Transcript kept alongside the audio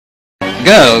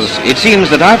Girls, it seems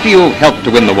that after you've helped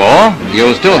to win the war,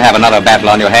 you'll still have another battle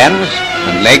on your hands,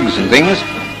 and legs and things.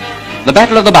 The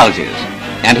Battle of the Bulges.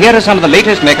 And here are some of the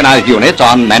latest mechanized units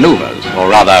on maneuvers, or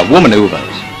rather, womaneuvers.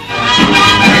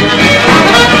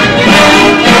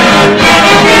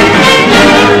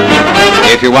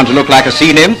 If you want to look like a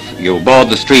sea nymph, you board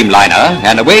the streamliner,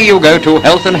 and away you go to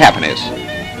health and happiness.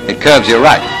 It curves you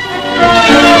right.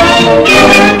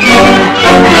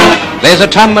 There's a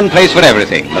tum and place for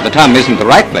everything, but the tum isn't the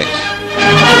right place.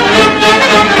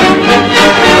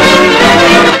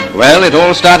 Well, it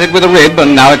all started with a rib,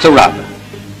 and now it's a rub.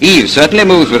 Eve certainly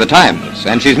moves with the times,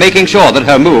 and she's making sure that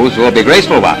her moves will be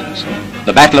graceful ones.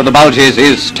 The Battle of the Bulges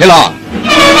is still on.